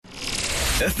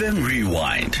FM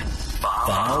Rewind,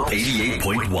 File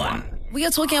 88.1. We are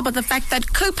talking about the fact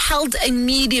that COPE held a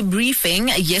media briefing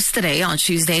yesterday on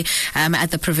Tuesday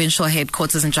at the provincial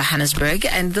headquarters in Johannesburg.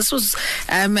 And this was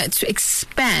to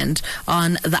expand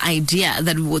on the idea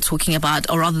that we were talking about,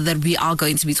 or rather that we are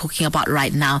going to be talking about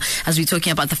right now, as we're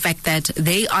talking about the fact that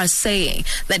they are saying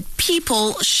that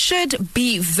people should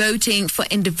be voting for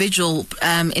individual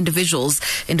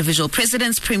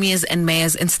presidents, premiers and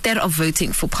mayors instead of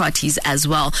voting for parties as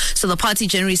well. So the party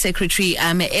General Secretary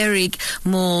Eric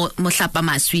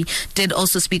Maswi did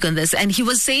also speak on this, and he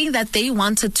was saying that they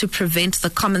wanted to prevent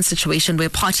the common situation where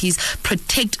parties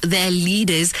protect their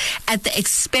leaders at the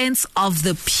expense of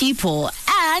the people.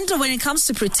 And when it comes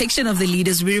to protection of the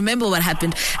leaders, we remember what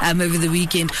happened over the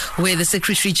weekend where the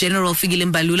Secretary General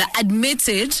Fikile Mbalula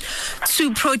admitted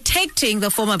to protecting the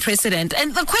former president.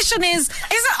 And the question are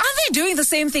they doing the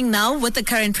same thing now with the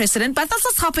current president? But that's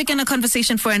a topic and a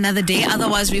conversation for another day.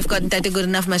 Otherwise, we've got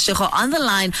Goodenough Mashigo on the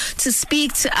line to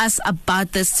speak to us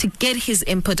about this, to get his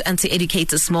input and to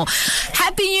educate us more.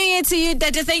 Happy New Year to you,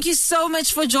 Dada. Thank you so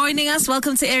much for joining us.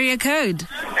 Welcome to Area Code.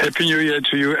 Happy New Year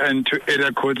to you and to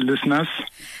Area Code listeners.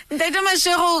 Dada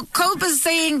Mashigo, COPE is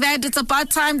saying that it's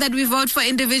about time that we vote for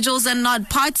individuals and not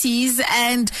parties,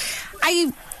 and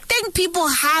I think people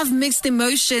have mixed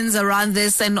emotions around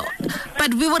this,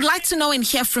 but we would like to know and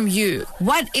hear from you.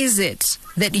 What is it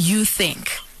that you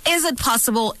think? Is it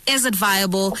possible? Is it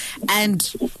viable?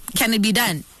 And can it be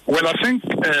done? Well, I think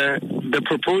the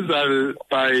proposal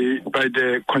by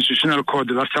the Constitutional Court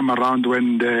the last time around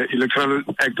when the Electoral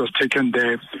Act was taken,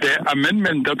 the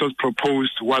amendment that was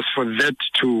proposed was for that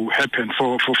to happen,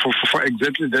 for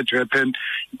exactly that to happen.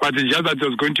 But it's just that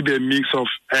there's going to be a mix of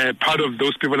part of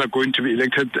those people are going to be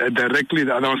elected directly,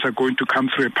 the others are going to come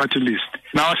through a party list.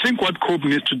 Now, I think what COPE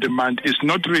needs to demand is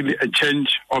not really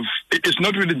it's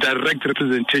not really direct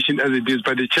representation as it is,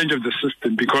 but a change of the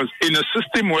system. Because in a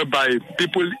system whereby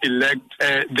people elect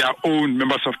their own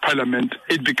members of parliament,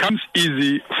 it becomes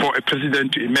easy for a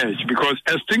president to emerge. Because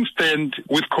as things stand,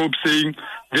 with COPE saying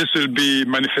this will be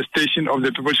manifestation of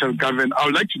the people shall govern, I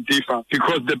would like to differ,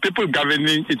 because the people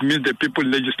governing, it means the people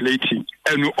legislating.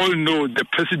 And we all know the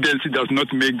presidency does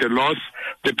not make the laws,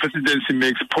 the presidency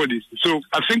makes policy. So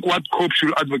I think what COPE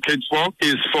should advocate for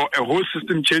is for a whole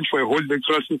system change, for a whole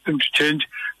electoral system to change,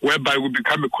 whereby we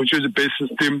become a constituency-based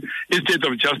system instead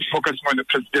of just focusing on the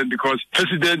president, because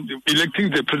electing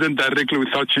the president directly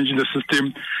without changing the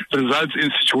system results in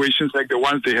situations like the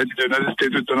ones they had in the United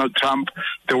States with Donald Trump,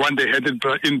 the one they had in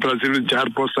Brazil with Jair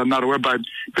Bolsonaro, whereby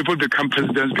people become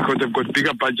presidents because they've got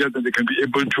bigger budgets and they can be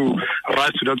able to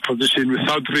rise to that position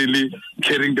without really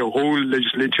carrying the whole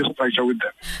legislative structure with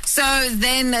them. So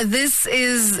then this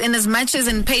is, in as much as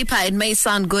in paper it may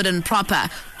sound good and proper,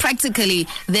 practically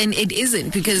then it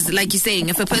isn't, because like you're saying,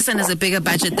 if a person has a bigger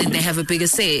budget, then they have a bigger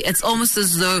say. It's almost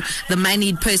as though the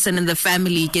moneyed person in the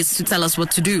family gets to tell us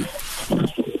what to do.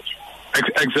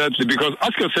 Exactly, because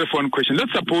ask yourself one question.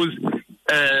 Let's suppose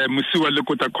Musiwa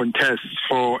Lekota contests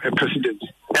for a presidency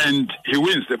and he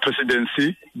wins the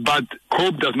presidency, but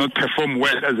COPE does not perform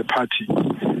well as a party.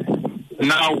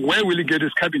 Now, where will he get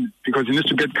his cabinet? Because he needs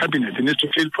to get cabinet. He needs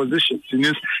to fill positions. He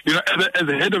needs, as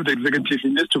the head of the executive, he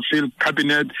needs to fill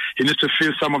cabinet. He needs to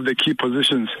fill some of the key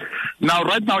positions. Now,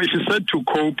 right now, if you said to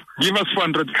COPE, give us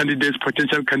 400 candidates,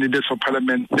 potential candidates for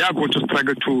parliament, they are going to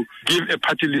struggle to give a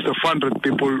party list of 400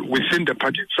 people within the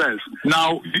party itself.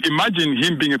 Now, imagine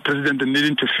him being a president and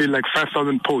needing to fill like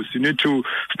 5,000 posts. You need to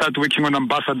start working on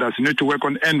ambassadors. You need to work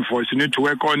on envoys. You need to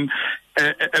work on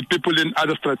people in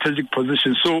other strategic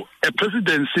positions. So a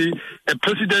president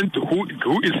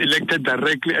who is elected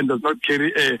directly and does not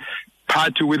carry a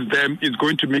party with them is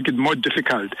going to make it more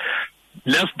difficult.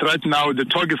 Right now, the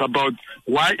talk is about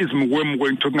why is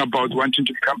Mugwemgweng talking about wanting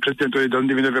to become president when he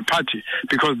doesn't even have a party?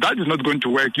 Because that is not going to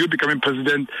work. You becoming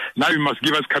president, now you must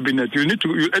give us cabinet. You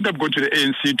end up going to the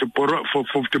ANC to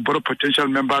borrow potential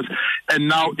members. And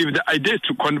now, if the idea is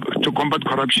to combat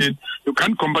corruption, you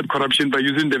can't combat corruption by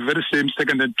using the very same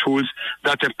second-hand tools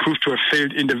that have proved to have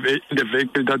failed in the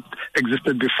vehicle that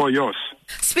existed before yours.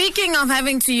 Speaking of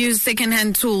having to use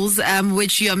second-hand tools,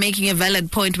 which you're making a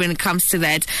valid point when it comes to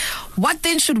that, what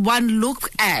then should one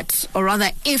look at, or rather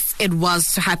if it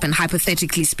was to happen,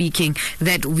 hypothetically speaking,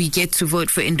 that we get to vote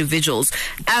for individuals,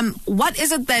 what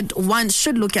is it that one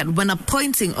should look at when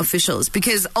appointing officials?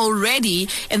 Because already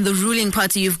in the ruling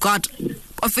party, you've got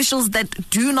officials that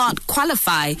do not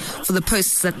qualify for the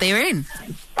posts that they're in.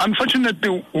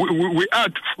 Unfortunately, we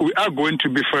are going to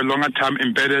be for a longer time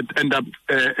embedded, end up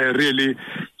really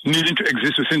needing to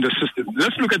exist within the system.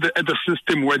 Let's look at the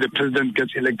system where the president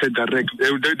gets elected directly.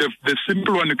 The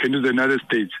simple one you can use in the United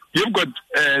States. You've got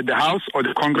the House or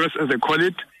the Congress, as they call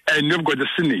it, and you've got the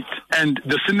Senate. And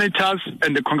the senators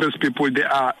and the Congress people, they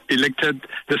are elected.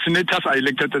 The senators are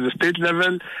elected at the state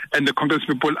level, and the Congress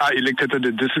people are elected at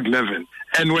the district level.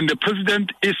 And when the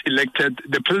president is elected,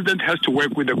 the president has to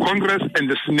work with the Congress and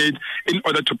the Senate in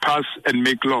order to pass and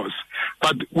make laws.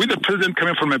 But with the president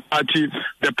coming from a party,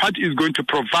 the party is going to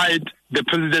provide the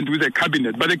president with a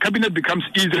cabinet. But the cabinet becomes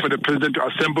easy for the president to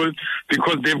assemble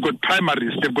because they've got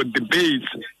primaries, they've got debates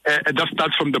that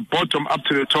starts from the bottom up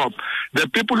to the top. The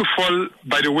people who fall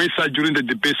by the wayside during the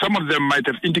debate, some of them might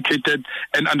have indicated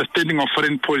an understanding of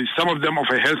foreign policy, some of them of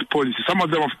a health policy, some of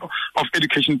them of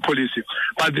education policy.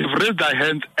 But they've raised their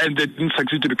hands and they didn't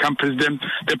succeed to become president.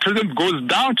 The president goes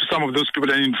down to some of those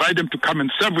people and invite them to come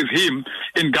and serve with him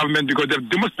in government because they've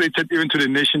demonstrated even to the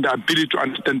nation the ability to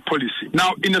understand policy.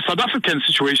 Now, in a South African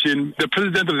situation, the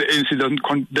president of the ANC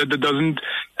doesn't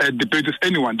debate with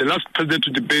anyone. The last president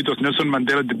to debate was Nelson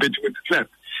Mandela debating with de Klerk.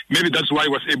 Maybe that's why he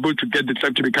was able to get de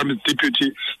Klerk to become his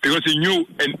deputy, because he knew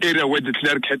an area where de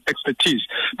Klerk had expertise.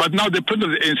 But now the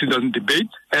president of the ANC doesn't debate.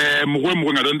 I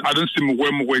don't see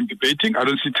Mogoeng debating. I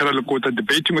don't see Tera Lekota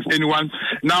debating with anyone.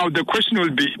 Now the question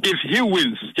will be, if he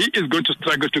wins, he is going to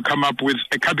struggle to come up with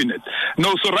a cabinet.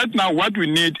 No, so right now what we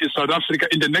need is South Africa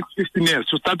in the next 15 years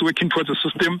to start working towards a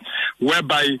system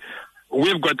whereby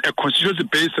we've got a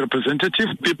constituency-based representative.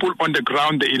 People on the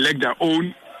ground, they elect their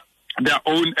own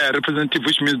representative,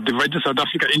 which means dividing South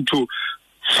Africa into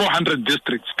 400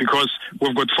 districts, because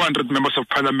we've got 400 members of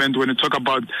parliament when you talk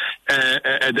about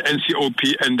the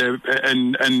NCOP and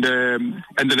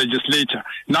the legislature.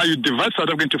 Now you divide South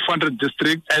Africa into 400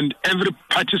 districts, and every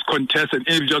party's contest and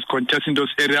individuals contest in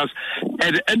those areas.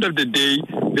 At the end of the day,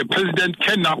 the president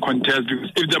can now contest,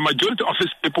 because if the majority of his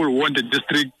people want the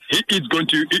district, it is going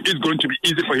to be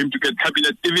easy for him to get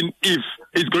cabinet, even if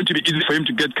it's going to be easy for him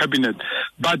to get cabinet.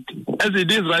 But as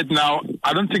it is right now,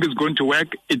 I don't think it's going to work.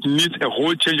 It needs a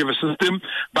whole change of a system,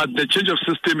 but the change of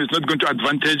system is not going to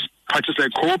advantage parties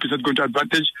like Hope, it's not going to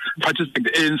advantage parties like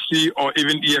the ANC or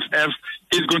even EFF.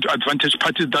 It's going to advantage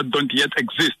parties that don't yet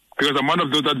exist, because I'm one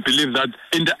of those that believe that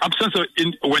in the absence of,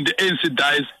 when the ANC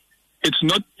dies, it's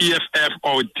not EFF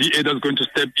or DA that's going to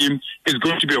step in. It's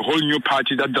going to be a whole new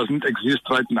party that doesn't exist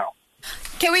right now.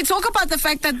 Can we talk about the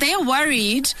fact that they're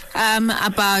worried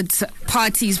about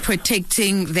parties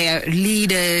protecting their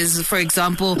leaders, for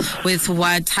example, with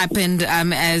what happened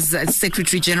as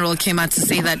Secretary General came out to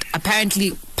say that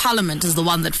apparently Parliament is the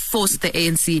one that forced the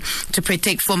ANC to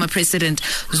protect former President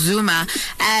Zuma?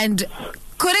 And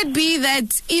could it be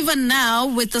that even now,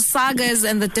 with the sagas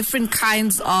and the different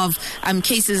kinds of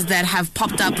cases that have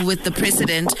popped up with the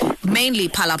president, mainly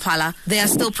Phala, they are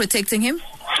still protecting him?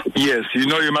 Yes, you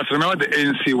must remember the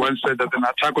ANC once said that an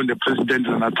attack on the president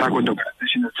is an attack on the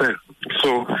organization itself.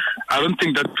 So I don't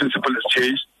think that principle has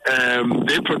changed.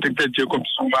 They protected Jacob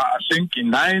Zuma, I think,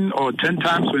 9 or 10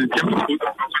 times when it came to vote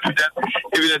of confidence,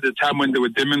 even at the time when they were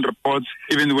damning reports,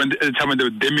 even at the time when they were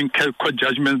damning court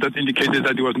judgments that indicated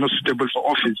that he was not suitable for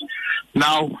office.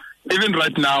 Now, even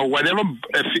right now, whatever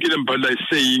Fikile Mbalula is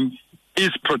saying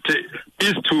is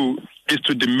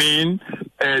to demean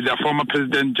the former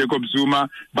president Jacob Zuma,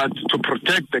 but to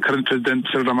protect the current president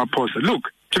Cyril Ramaphosa. Look,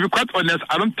 to be quite honest,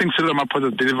 I don't think Cyril Ramaphosa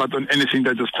has delivered on anything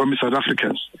that has promised South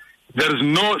Africans. There is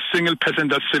no single person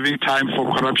that's saving time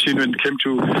for corruption when it came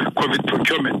to COVID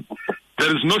procurement.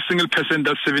 There is no single person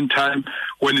that's saving time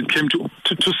when it came to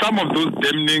some of those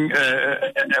damning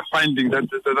findings that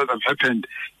have happened.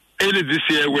 Early this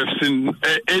year, we have seen,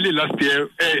 late last year,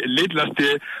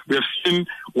 we have seen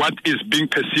what is being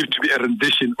perceived to be a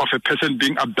rendition of a person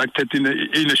being abducted in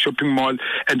a shopping mall,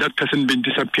 and that person being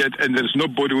disappeared, and there's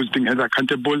nobody who's being held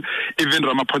accountable. Even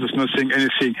Ramaphosa is not saying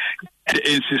anything. The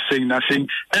ANC is saying nothing,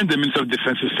 and the Minister of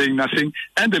Defense is saying nothing,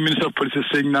 and the Minister of Police is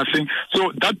saying nothing.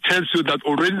 So that tells you that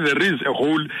already there is a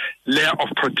whole layer of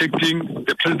protecting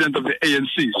the president of the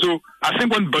ANC. So I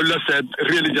think what Mbalula said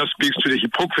really just speaks to the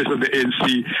hypocrisy of the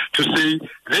ANC to say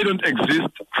they don't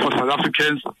exist for South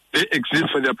Africans, they exist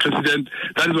for their president.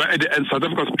 That is why at the end South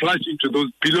Africa was plunged into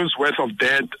those billions worth of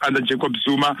debt under Jacob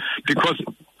Zuma, because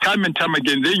time and time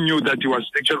again, they knew that he was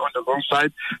actually on the wrong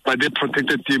side, but they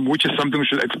protected him, which is something we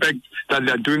should expect that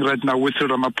they are doing right now with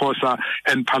Ramaphosa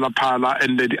and Phala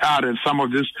and Lady R and some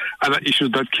of these other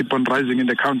issues that keep on rising in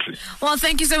the country. Well,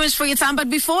 thank you so much for your time. But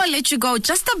before I let you go,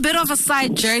 just a bit of a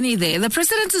side journey there. The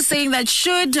president is saying that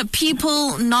should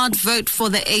people not vote for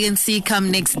the ANC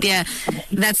come next year,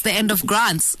 that's the end of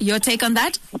grants. Your take on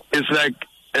that? It's like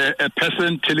a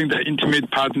person telling their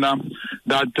intimate partner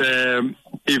that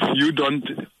if you don't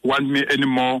want me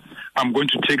anymore, I'm going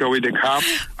to take away the car.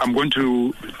 I'm going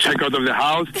to check out of the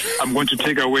house. I'm going to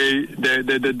take away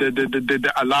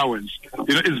the allowance.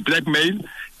 It's blackmail,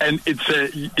 and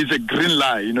it's a green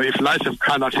lie. If lies have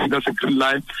color, I think that's a green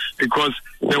lie, because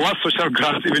there was social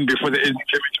grants even before the ANC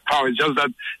came into power. It's just that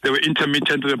they were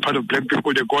intermittent to the part of black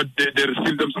people. They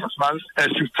received them 6 months,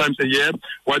 6 times a year.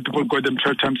 White people got them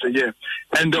 12 times a year.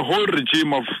 And the whole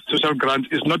regime of social grants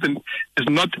is not an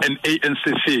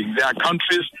ANC thing. There are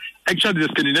countries. Actually, the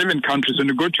Scandinavian countries, when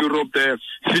you go to Europe, the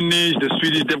Finnish, the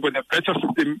Swedish, they've got a better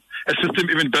system, a system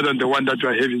even better than the one that we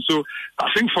are having. So I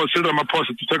think for Cyril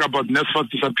Ramaphosa to talk about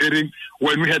NSFAS disappearing,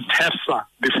 when we had TEFSA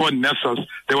before NSFAS,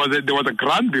 there was a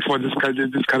grant before this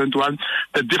current one.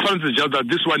 The difference is just that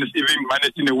this one is even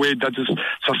managed in a way that is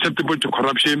susceptible to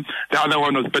corruption. The other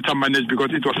one was better managed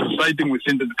because it was residing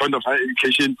within the Department of Higher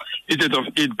Education, instead of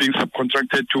it being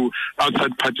subcontracted to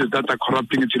outside parties that are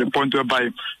corrupting it to the point whereby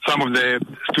some of the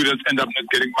students end up not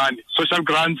getting money. Social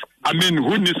grants,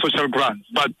 who needs social grants?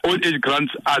 But old age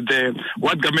grants are there.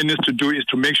 What government needs to do is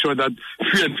to make sure that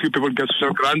few and few people get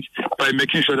social grants by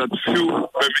making sure that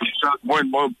more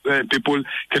and more people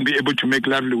can be able to make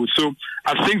livelihood. So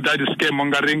I think that is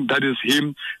scaremongering. That is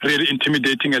him really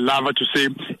intimidating a lover to say,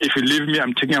 if you leave me,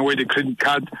 I'm taking away the credit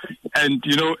card. And,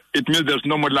 it means there's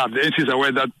no more love. The ANC is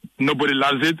aware that nobody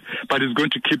loves it, but it's going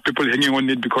to keep people hanging on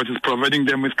it because it's providing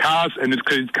them with cars and with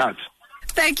credit cards.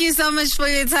 Thank you so much for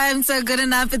your time, so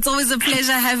Goodenough. It's always a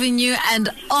pleasure having you, and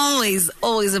always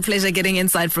a pleasure getting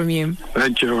insight from you.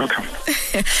 Thank you. Welcome.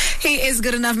 He is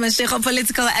Goodenough, Mashigo,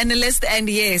 political analyst, and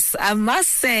yes, I must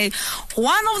say,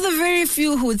 one of the very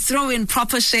few who would throw in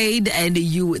proper shade and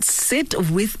you would sit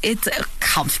with it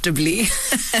comfortably.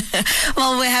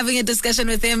 Well, we're having a discussion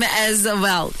with him as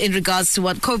well in regards to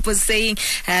what Cope was saying,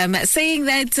 saying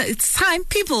that it's time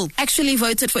people actually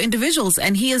voted for individuals,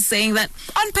 and he is saying that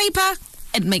on paper,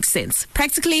 it makes sense.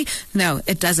 Practically, no,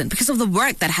 it doesn't, because of the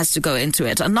work that has to go into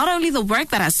it. And not only the work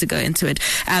that has to go into it,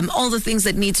 all the things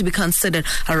that need to be considered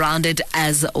around it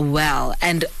as well.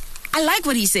 And I like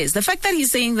what he says. The fact that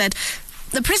he's saying that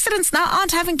the presidents now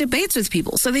aren't having debates with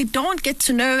people, so they don't get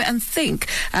to know and think,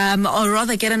 or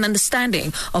rather get an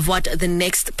understanding of what the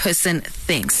next person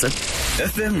thinks.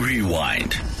 FM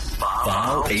Rewind,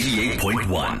 File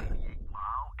 88.1.